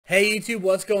Hey YouTube,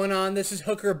 what's going on? This is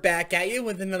Hooker back at you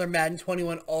with another Madden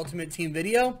 21 Ultimate Team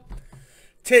video.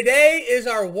 Today is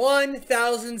our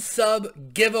 1,000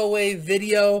 sub giveaway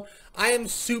video. I am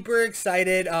super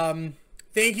excited.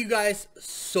 Thank you guys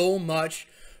so much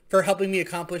for helping me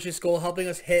accomplish this goal, helping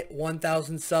us hit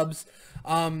 1,000 subs.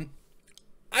 I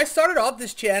started off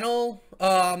this channel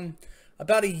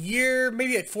about a year,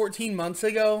 maybe like 14 months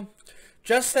ago,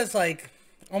 just as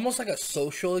almost like a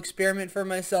social experiment for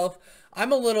myself.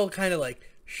 I'm a little kind of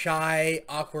like shy,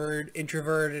 awkward,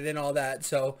 introverted and all that.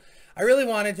 So I really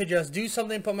wanted to just do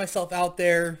something, put myself out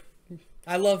there.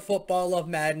 I love football, love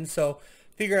Madden. So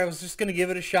figured I was just going to give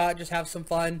it a shot, just have some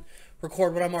fun,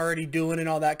 record what I'm already doing and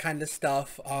all that kind of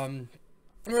stuff.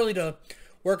 Really to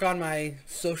work on my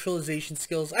socialization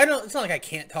skills. It's not like I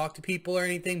can't talk to people or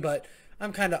anything, but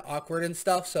I'm kind of awkward and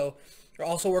stuff. So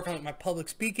also work on my public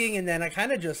speaking, and then I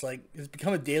kind of just it's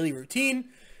become a daily routine.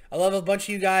 I love a bunch of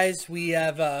you guys. We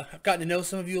have I've gotten to know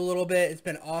some of you a little bit. It's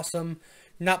been awesome.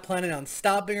 Not planning on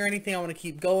stopping or anything. I want to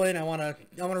keep going. I want to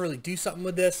really do something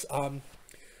with this. But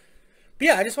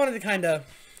yeah, I just wanted to kind of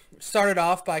start it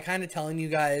off by kind of telling you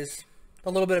guys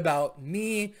a little bit about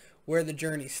me, where the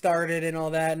journey started and all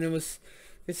that. And it was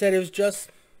just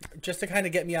to kind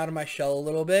of get me out of my shell a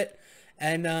little bit,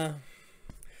 and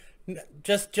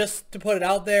just to put it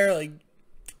out there,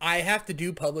 I have to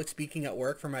do public speaking at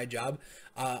work for my job.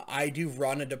 I do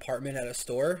run a department at a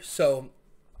store, so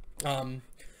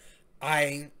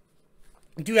I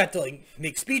do have to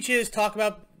make speeches, talk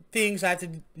about things. I have to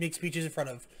make speeches in front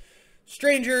of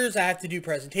strangers. I have to do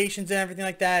presentations and everything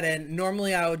like that. And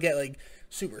normally I would get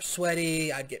super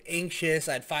sweaty. I'd get anxious.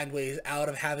 I'd find ways out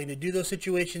of having to do those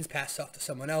situations, pass off to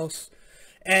someone else.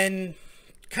 And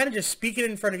kind of just speaking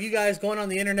in front of you guys, going on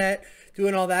the internet,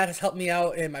 doing all that has helped me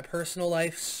out in my personal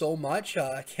life so much.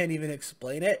 I can't even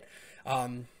explain it.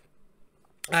 I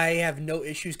have no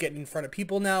issues getting in front of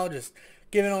people now, just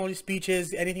giving all these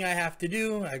speeches. Anything I have to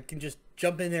do, I can just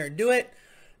jump in there and do it.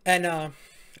 And I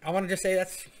want to just say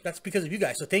that's because of you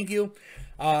guys. So thank you.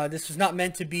 This was not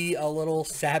meant to be a little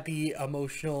sappy,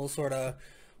 emotional sort of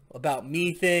about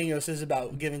me thing. This is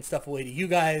about giving stuff away to you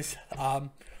guys.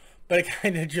 But it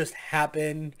kind of just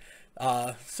happened.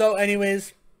 So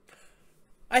anyways,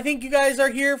 I think you guys are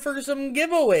here for some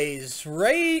giveaways,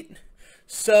 right?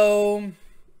 So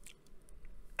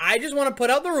I just want to put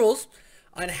out the rules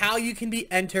on how you can be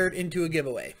entered into a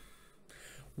giveaway.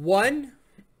 1,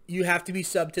 you have to be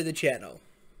subbed to the channel.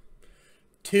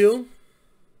 2,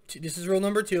 this is rule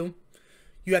number 2,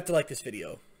 you have to like this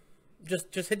video.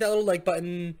 Just hit that little like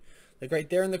button, right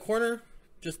there in the corner.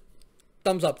 Just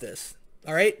thumbs up this.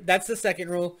 All right, that's the second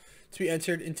rule to be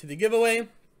entered into the giveaway.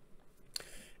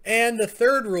 And the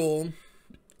third rule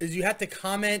is you have to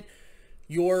comment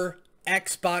your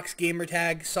Xbox gamer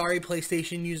tag. Sorry,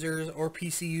 PlayStation users or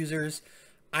PC users.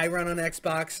 I run on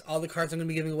Xbox. All the cards I'm going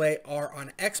to be giving away are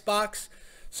on Xbox.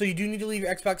 So you do need to leave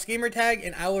your Xbox gamer tag,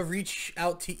 and I will reach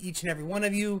out to each and every one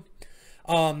of you.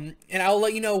 And I will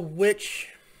let you know which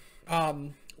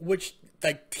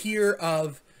tier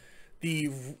of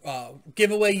the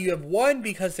giveaway you have won,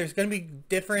 because there's going to be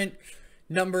different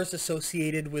numbers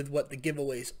associated with what the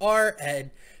giveaways are.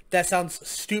 And if that sounds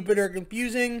stupid or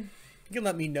confusing, you can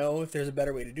let me know if there's a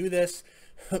better way to do this.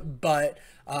 But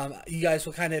you guys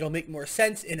will it'll make more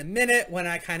sense in a minute when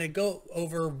I kind of go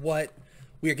over what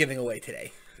we are giving away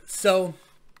today. So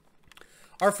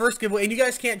our first giveaway, and you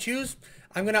guys can't choose.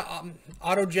 I'm going to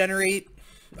auto-generate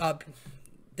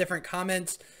different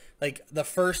comments. The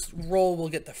first roll will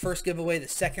get the first giveaway, the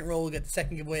second roll will get the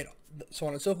second giveaway, and so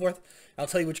on and so forth. I'll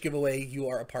tell you which giveaway you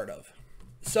are a part of.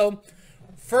 So,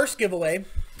 first giveaway,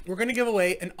 we're going to give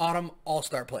away an Autumn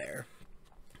All-Star player.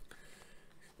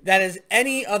 That is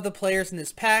any of the players in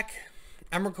this pack.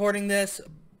 I'm recording this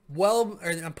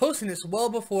I'm posting this well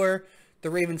before the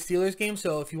Ravens-Steelers game,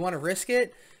 so if you want to risk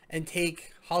it and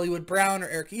take Hollywood Brown or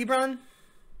Eric Ebron,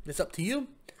 it's up to you.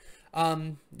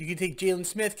 You can take Jalen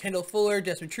Smith, Kendall Fuller,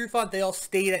 Desmond Trufant. They all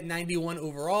stayed at 91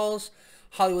 overalls.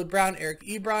 Hollywood Brown, Eric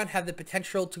Ebron have the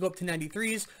potential to go up to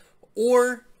 93s.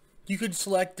 Or you could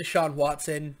select Deshaun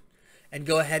Watson and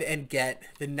go ahead and get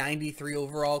the 93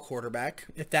 overall quarterback,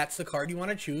 if that's the card you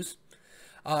want to choose.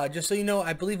 Just so you know,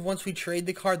 I believe once we trade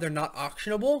the card, they're not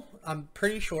auctionable. I'm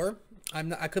pretty sure.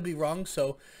 I could be wrong.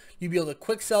 So you'd be able to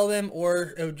quick sell them,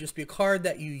 or it would just be a card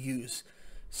that you use.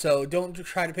 So don't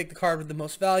try to pick the card with the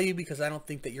most value, because I don't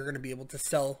think that you're going to be able to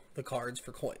sell the cards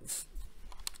for coins.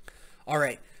 All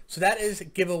right, so that is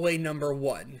giveaway number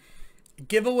 1.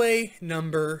 Giveaway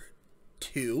number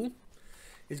 2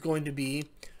 is going to be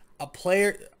a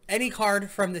player, any card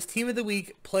from this Team of the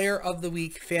Week, Player of the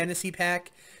Week fantasy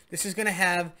pack. This is going to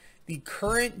have the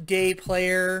current day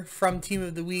player from Team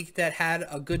of the Week that had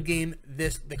a good game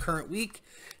the current week.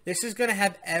 This is going to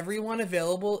have everyone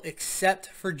available except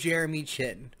for Jeremy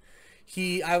Chin.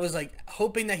 I was like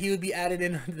hoping that he would be added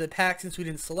into the pack since we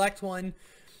didn't select one,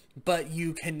 but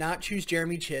you cannot choose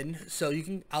Jeremy Chin. So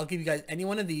I'll give you guys any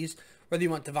one of these, whether you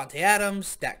want Devontae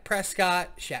Adams, Dak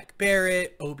Prescott, Shaq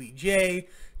Barrett, OBJ,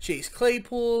 Chase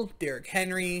Claypool, Derrick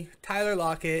Henry, Tyler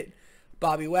Lockett,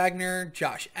 Bobby Wagner,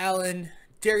 Josh Allen,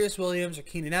 Darius Williams, or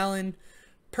Keenan Allen.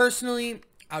 Personally,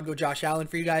 I'd go Josh Allen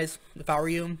for you guys if I were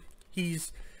you.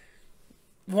 He's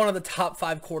one of the top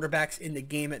 5 quarterbacks in the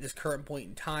game at this current point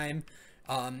in time.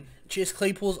 Chase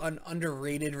Claypool's an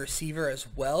underrated receiver as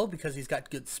well because he's got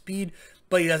good speed,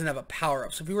 but he doesn't have a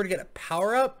power-up. So if we were to get a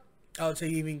power-up, I would say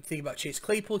even think about Chase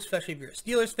Claypool, especially if you're a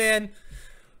Steelers fan.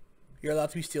 You're allowed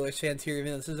to be Steelers fans here,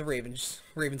 even though this is a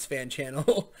Ravens fan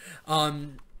channel.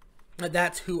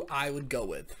 That's who I would go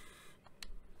with.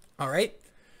 All right.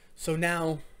 So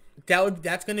now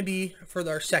that's going to be for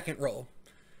our second roll.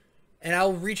 And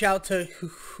I'll reach out to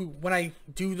when I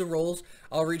do the rolls,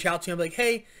 I'll reach out to him like,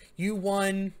 hey, you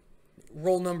won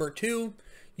roll number 2.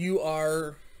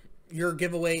 Your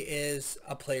giveaway is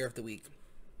a player of the week.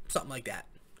 Something like that.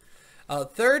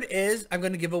 Third is I'm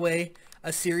going to give away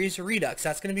a series Redux.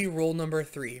 That's going to be roll number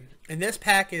 3. And this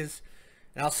pack is,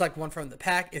 and I'll select one from the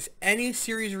pack, is any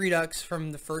series Redux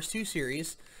from the first 2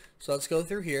 series. So let's go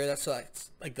through here. That's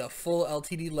like the full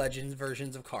LTD Legends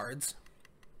versions of cards.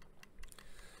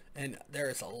 And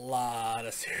there's a lot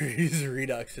of series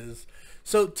Reduxes.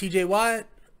 So TJ Watt,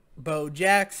 Bo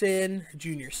Jackson,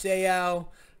 Junior Seau,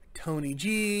 Tony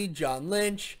G, John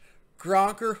Lynch,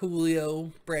 Gronk or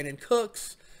Julio, Brandon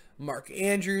Cooks, Mark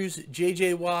Andrews,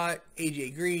 JJ Watt,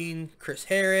 AJ Green, Chris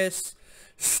Harris,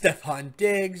 Stephon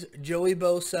Diggs, Joey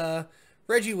Bosa,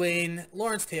 Reggie Wayne,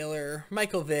 Lawrence Taylor,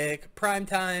 Michael Vick,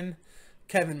 Primetime,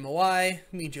 Kevin Mawai,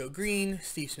 Joe Green,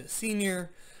 Steve Smith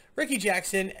Sr., Ricky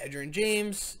Jackson, Edgerrin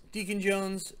James, Deacon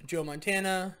Jones, Joe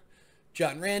Montana,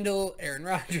 John Randall, Aaron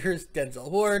Rodgers, Denzel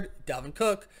Ward, Dalvin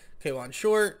Cook, Kaywan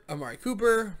Short, Amari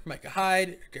Cooper, Micah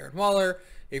Hyde, Darren Waller,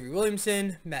 Avery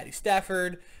Williamson, Matty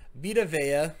Stafford, Vita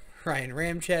Vea, Ryan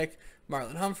Ramczyk,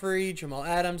 Marlon Humphrey, Jamal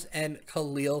Adams, and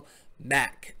Khalil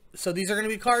Mack. So these are going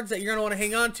to be cards that you're going to want to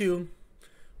hang on to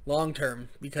long term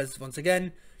because, once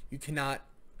again, you cannot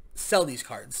sell these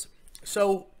cards.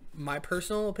 So my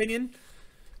personal opinion,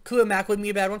 Khalil Mack wouldn't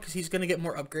be a bad one because he's going to get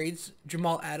more upgrades.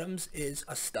 Jamal Adams is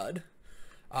a stud.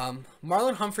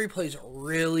 Marlon Humphrey plays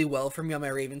really well for me on my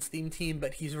Ravens theme team,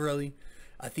 but he's really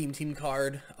a theme team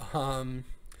card. Darren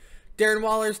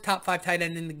Waller's top 5 tight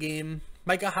end in the game.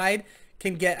 Micah Hyde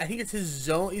can get, I think it's his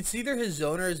zone. It's either his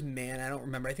zone or his man. I don't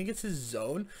remember. I think it's his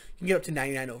zone. You can get up to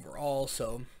 99 overall,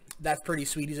 so that's pretty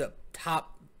sweet. He's a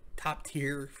top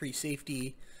tier free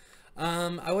safety.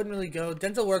 I wouldn't really go.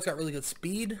 Denzel Ward's got really good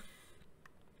speed.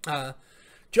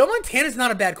 Joe Montana's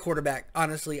not a bad quarterback,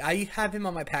 honestly. I have him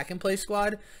on my pack and play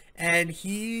squad, and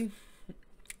he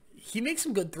makes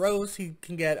some good throws. He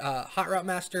can get hot route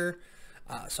master,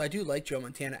 so I do like Joe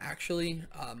Montana actually.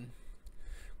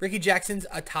 Ricky Jackson's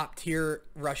a top tier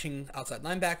rushing outside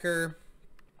linebacker.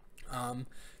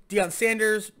 Deion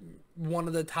Sanders, one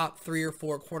of the top 3 or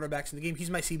 4 cornerbacks in the game.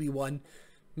 He's my CB1.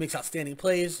 Makes outstanding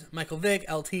plays. Michael Vick,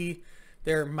 LT.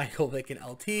 They're Michael Vick and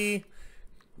LT.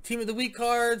 Team of the Week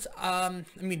cards.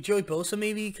 Joey Bosa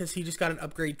maybe because he just got an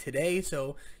upgrade today,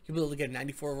 so you'll be able to get a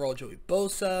 94 overall Joey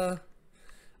Bosa.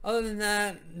 Other than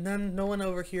that, no one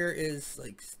over here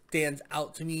stands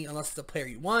out to me unless it's a player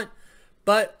you want.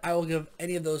 But I will give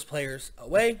any of those players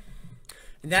away,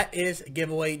 and that is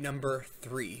giveaway number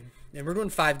 3. And we're doing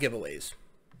 5 giveaways.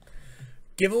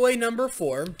 Giveaway number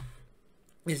 4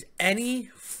 is any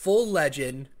full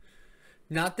legend,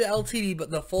 not the LTD, but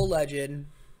the full legend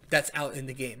that's out in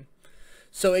the game.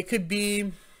 So it could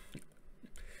be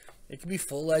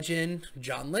full legend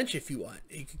John Lynch if you want.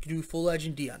 You could do full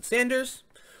legend Deion Sanders,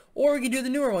 or we could do the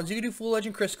newer ones. You could do full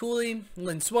legend Chris Cooley,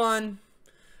 Lynn Swann,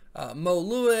 Mo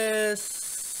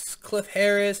Lewis, Cliff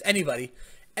Harris, anybody.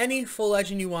 Any full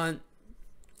legend you want,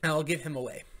 and I'll give him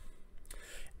away.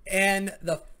 And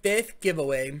the 5th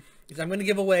giveaway is I'm going to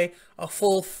give away a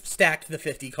full stack to the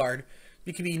 50 card.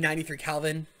 It could be 93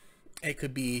 Calvin. It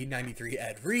could be 93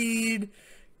 Ed Reed,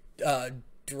 Darrelle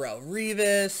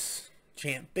Revis,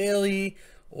 Champ Bailey,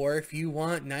 or if you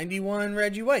want 91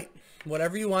 Reggie White.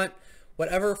 Whatever you want,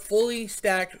 whatever fully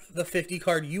stacked the 50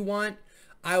 card you want,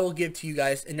 I will give to you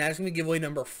guys, and that is going to be giveaway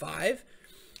number 5.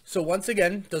 So once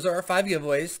again, those are our 5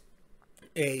 giveaways.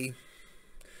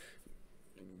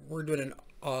 We're doing an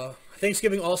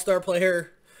Thanksgiving All-Star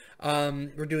player.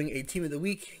 We're doing a Team of the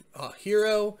Week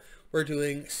hero. We're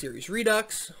doing Series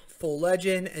Redux, full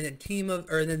legend, and then team of,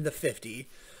 or then the 50.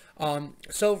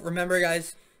 So remember,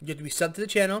 guys, you have to be subbed to the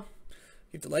channel.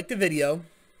 You have to like the video.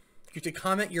 You have to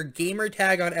comment your gamer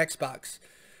tag on Xbox.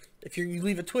 If you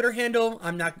leave a Twitter handle,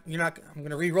 I'm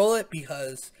gonna re-roll it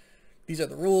because these are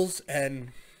the rules,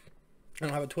 and I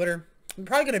don't have a Twitter. I'm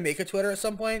probably gonna make a Twitter at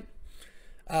some point,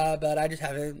 but I just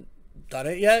haven't done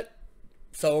it yet.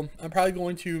 So I'm probably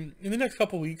going to, in the next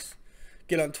couple weeks,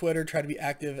 get on Twitter, try to be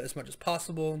active as much as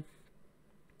possible.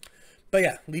 But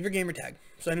yeah, leave your gamer tag.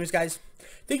 So anyways, guys,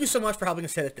 thank you so much for helping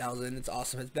us hit 1,000. It's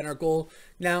awesome. It's been our goal.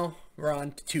 Now we're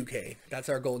on to 2K. That's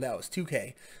our goal now, is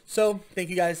 2K. So thank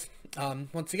you, guys.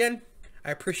 Once again,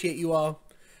 I appreciate you all.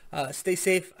 Stay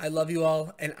safe. I love you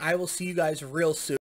all, and I will see you guys real soon.